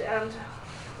wanted it to end,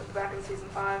 like back in season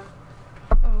 5.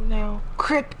 Oh no.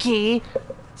 Kripke.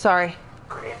 Sorry.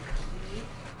 Kripke.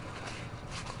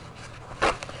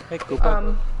 Hey,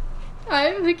 Koopa. I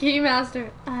am the keymaster.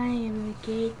 I am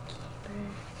the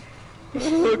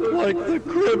gatekeeper. Look like the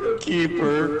Crypt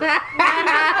Keeper. I'm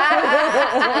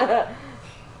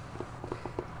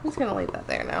just gonna leave that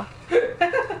there now.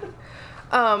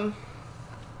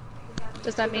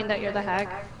 Does that mean that you're the hag?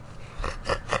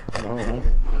 No.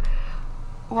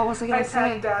 What was I I gonna say?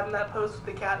 tagged Dad in that post with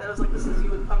the cat that was like, "This is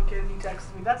you with Pumpkin." He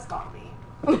texted me, "That's not me."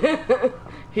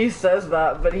 He says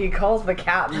that, but he calls the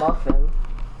cat Muffin.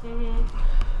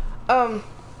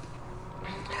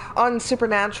 On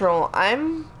Supernatural,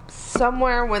 I'm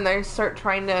somewhere when they start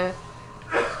trying to.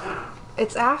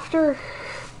 It's after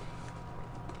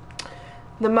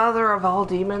the mother of all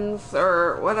demons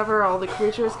or whatever, all the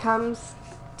creatures comes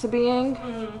to being,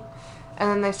 and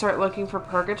then they start looking for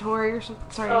purgatory or something.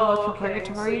 Starting to look for So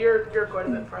purgatory. you're quite a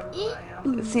bit further than I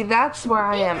am. See, that's where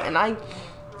I am, and I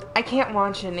can't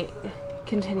watch any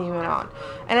continue it on.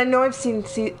 And I know I've seen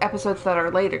episodes that are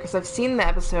later because I've seen the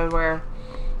episode where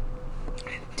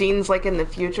Dean's like in the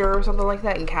future or something like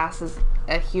that, and Cass is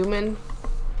a human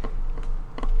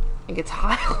and gets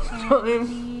high all the time.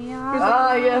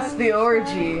 Ah, yes, the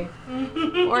orgy.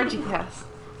 Orgy Cass.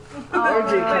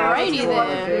 Orgy cat. Alrighty It's one of my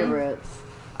then. favorites.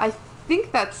 I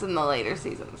think that's in the later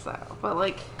seasons though, but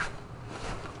like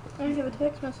I have a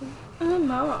text message. Oh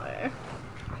my.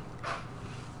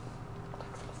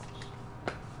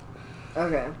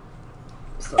 Okay.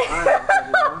 So I'm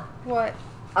what?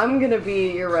 I'm gonna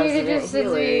be your Katie resident just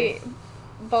sends healer. me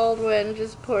Baldwin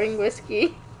just pouring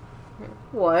whiskey.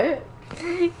 What?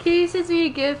 Katie sends me a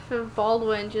gif of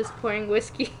Baldwin just pouring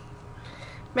whiskey.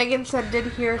 Megan said, "Did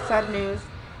hear sad news,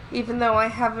 even though I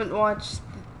haven't watched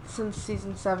since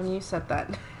season 7." You said that.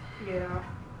 Yeah.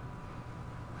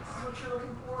 This is what you're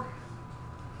looking for.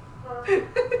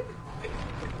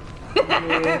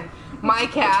 My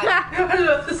cat. I was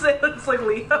about to say it's like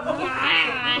Leo.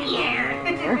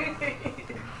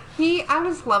 I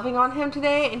was loving on him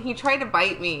today, and he tried to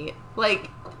bite me. Like,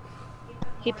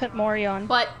 He put Mori on.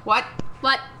 What? what?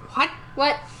 What? What?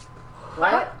 What?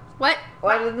 What? What?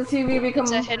 Why did the TV become?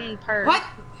 It's a hidden perk. What?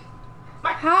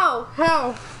 How?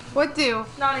 How? What do?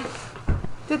 Nani.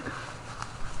 Did...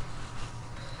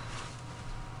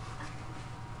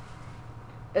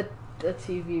 The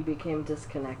TV became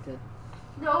disconnected.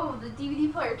 No, the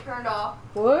DVD player turned off.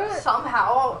 What?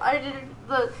 Somehow, I didn't.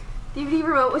 The DVD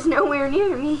remote was nowhere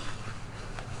near me.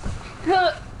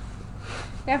 I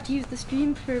have to use the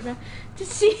stream program to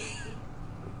see.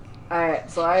 Alright,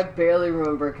 so I barely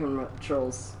remember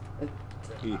controls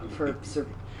for.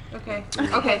 Okay.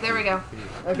 Okay, there we go.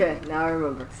 Okay, now I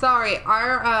remember. Sorry,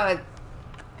 our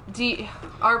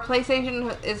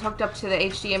PlayStation is hooked up to the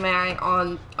HDMI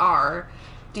on our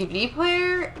DVD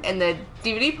player, and the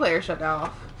DVD player shut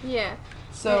off. Yeah.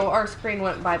 So our screen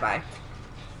went bye-bye.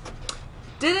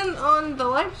 Didn't on the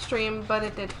live stream, but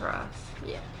it did for us.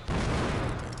 Yeah.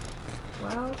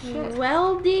 Well, shit.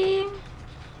 Welding.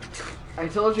 I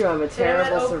told you I'm a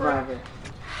terrible survivor.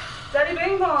 Daddy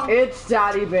Bing Bong. It's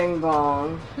Daddy Bing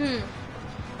Bong. Hmm.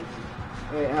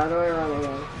 Wait, how do I run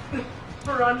again?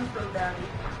 Run from Daddy.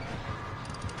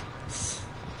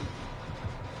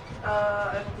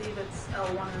 I believe it's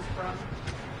L1 is run.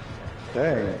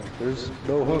 Dang, there's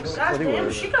no hooks God anywhere.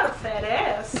 damn, she got a fat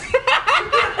ass.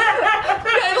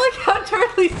 I like how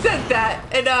Charlie said that.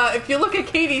 And if you look at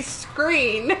Katie's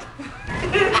screen.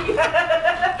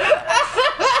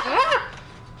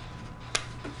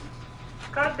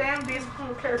 God damn, these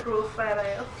little character with fat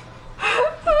ass.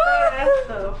 Fat ass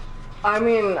though. I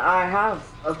mean, I have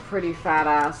a pretty fat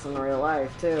ass in real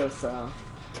life too, so.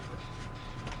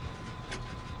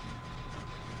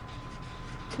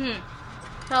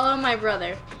 Hello, my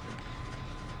brother.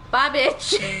 Bye,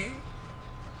 bitch.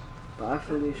 Bye,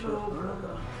 Felicia.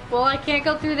 Well, I can't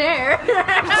go through there.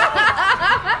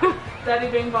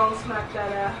 Daddy Bing Bong smacked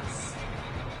that ass.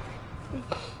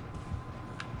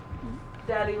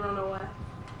 Daddy run away.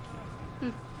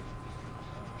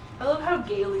 I love how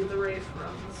gaily the Wraith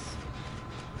runs.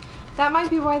 That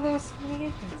might be why there's so many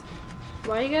agents.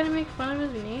 Why you gotta make fun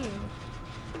of his name?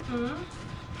 Hmm?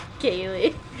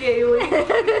 Gaily. Gaily.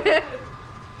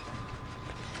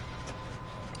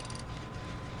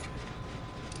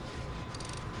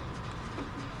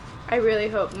 I really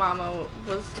hope Mama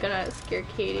was gonna scare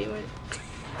Katie when,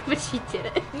 but she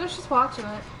didn't. No, she's watching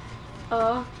it.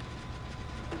 Oh.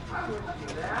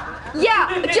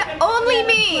 Yeah, only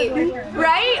me,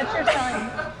 right? That's your son.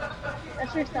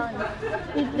 That's your son.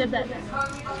 He did that.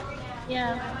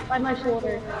 Yeah, by my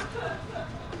shoulder.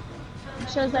 It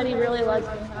shows that he really loves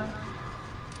me, huh?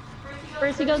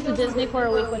 First he goes to Disney for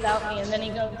a week without me, and then he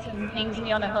goes and hangs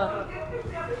me on a hook.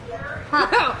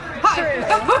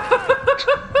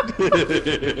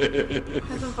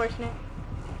 That's unfortunate.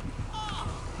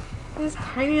 His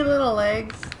tiny little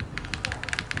legs.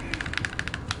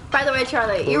 By the way,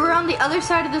 Charlie, you were on the other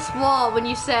side of this wall when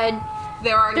you said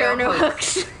There are no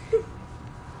hooks. hooks.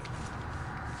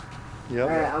 Yep.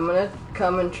 Alright, I'm gonna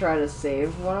come and try to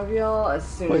save one of y'all as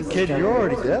soon as Wait, the kid, you're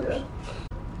already generator's dead?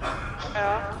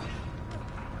 Yeah.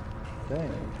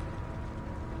 Dang.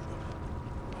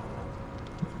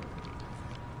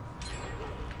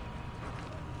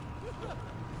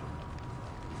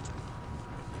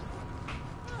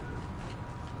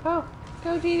 Oh,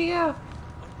 go Dee go.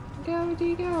 Go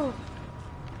Dee go.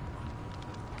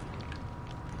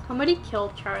 Somebody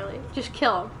kill Charlie. Just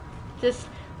kill him. Just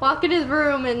walk in his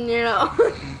room and, you know.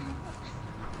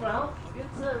 Well,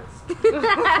 it's this.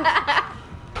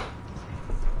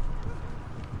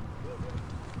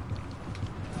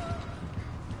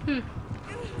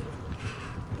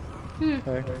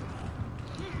 Hey.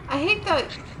 I hate that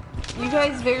you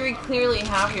guys very clearly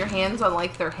have your hands on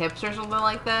like their hips or something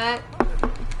like that.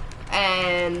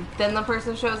 And then the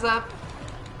person shows up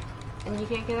and you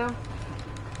can't get them.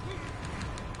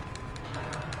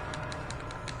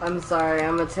 I'm sorry,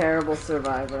 I'm a terrible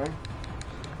survivor.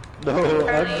 No,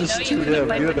 I'm just too damn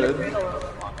good.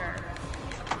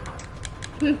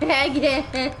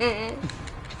 Megan.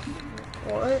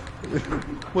 What?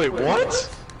 Wait, what?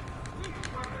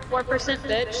 4%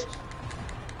 bitch.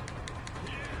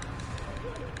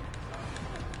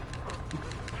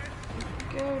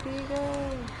 Go Dee go.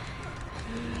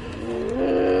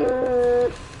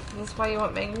 That's why you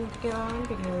want Megan to get on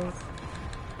because.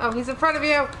 Oh, he's in front of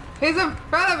you! He's in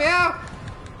front of you!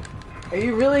 Are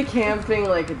you really camping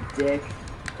like a dick?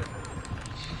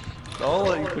 I'll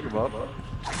let you pick him up.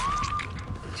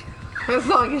 As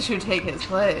long as you take his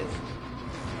place.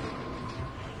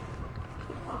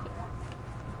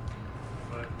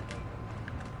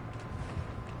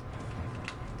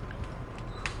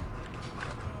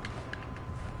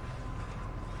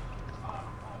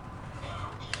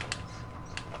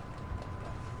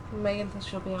 Megan says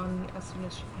she'll be on as soon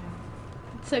as she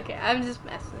can. It's okay. I'm just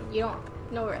messing. You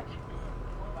don't. No rush.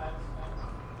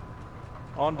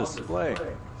 On display.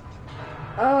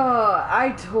 Oh,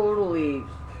 I totally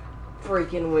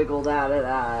freaking wiggled out of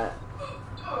that.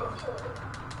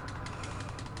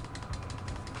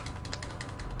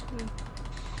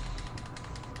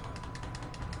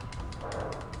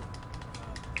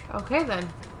 Okay then.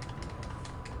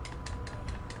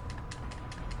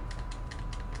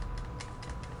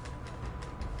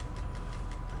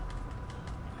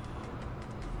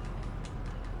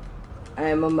 I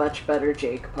am a much better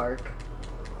Jake Park.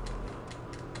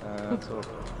 So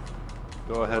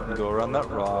go ahead and go around that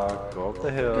rock, go up the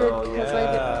hill. Good, because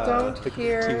yeah. I don't Pick a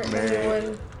hear teammate.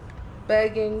 anyone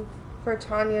begging for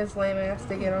Tanya's lame ass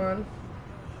to get on.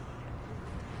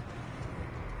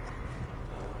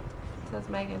 Says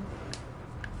Megan.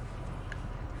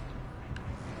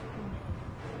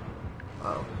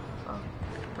 Oh.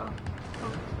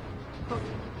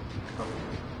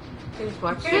 I just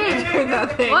watched you doing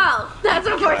that thing. Well, that's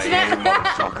unfortunate.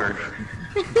 Motherfucker.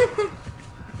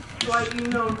 Dwight, you've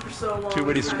known for so long. Too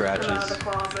many you should come out of scratches. the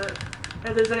closet.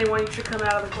 If there's anyone you should come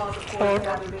out of the closet for, it's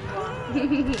Daddy Bing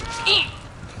Bong.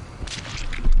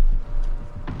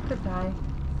 Could die.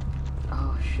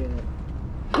 Oh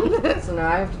shit. So now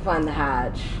I have to find the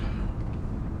hatch.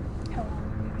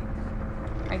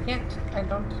 I can't. I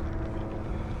don't.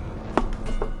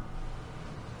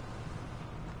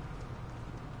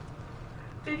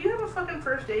 Did you have a fucking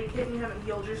first aid kit and you haven't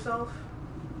healed yourself?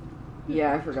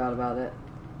 Yeah, I forgot about it.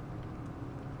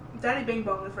 Daddy Bing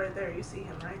Bong is right there. You see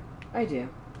him, right? I do.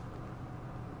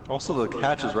 Also, the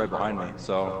catch is right behind me,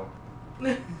 so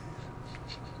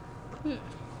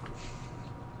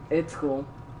It's cool.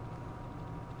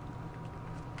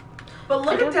 But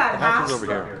look at that the hatch is ass. over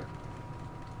here.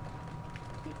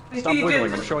 Stop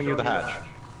wiggling, I'm showing you the hatch.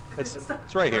 It's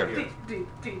right here. Dude.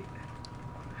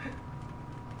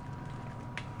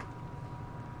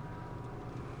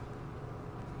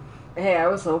 Hey, I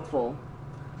was hopeful,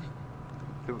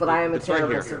 but I am a It's right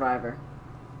terrible here. survivor.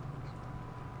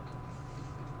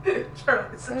 Charlie,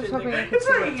 it's I such was a hoping I thing. could It's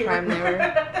see right what here. time they were.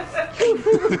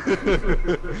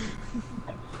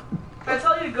 I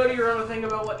tell you to go to your room and think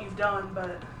about what you've done,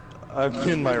 but I'm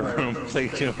in my room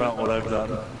thinking about what I've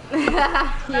done.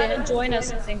 Yeah, join us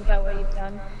and think about what you've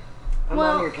done. I'm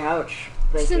Well, on your couch.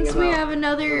 Thinking Since we about have what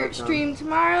another I've done. stream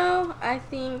tomorrow, I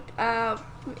think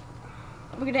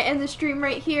we're gonna end the stream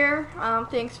right here.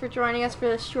 Thanks for joining us for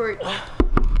this short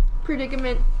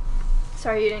predicament.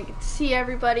 Sorry you didn't get to see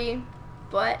everybody,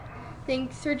 but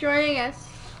thanks for joining us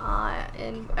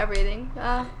and everything.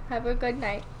 Have a good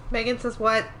night, Megan says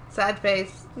what? Sad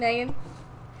face. Megan.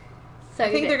 So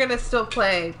I think they're gonna still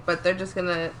play, but they're just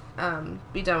gonna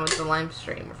be done with the live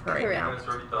stream for right Correct. now. It's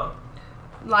already done.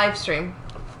 Live stream.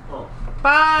 Oh.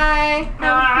 Bye.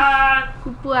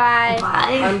 Bye.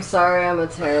 I'm sorry, I'm a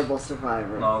terrible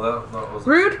survivor. No, that was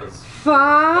Rude. because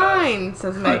Fine,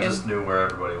 says I Megan. just knew where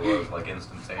everybody was, like Tell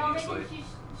instantaneously. Megan she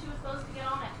was supposed to get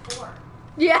on at 4.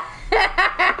 Yeah.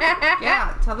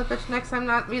 Yeah, tell the bitch next time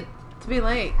not to be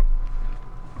late.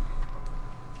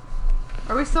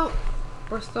 Are we still?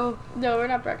 We're still. No, we're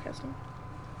not broadcasting.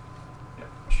 Yeah,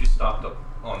 she stopped up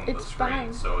on the It's screen,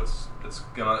 fine. so it's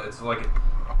like a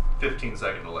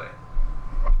 15-second delay.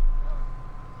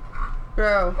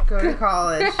 Bro, go to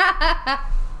college.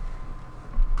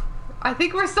 I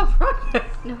think we're still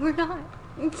broadcasting. No, we're not.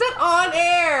 It said on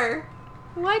air.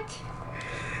 What?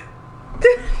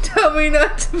 Tell me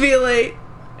not to be late.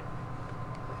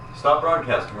 Stop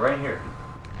broadcasting right here.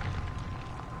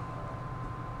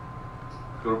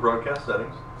 Go to broadcast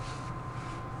settings.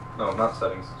 No, not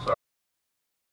settings. Sorry.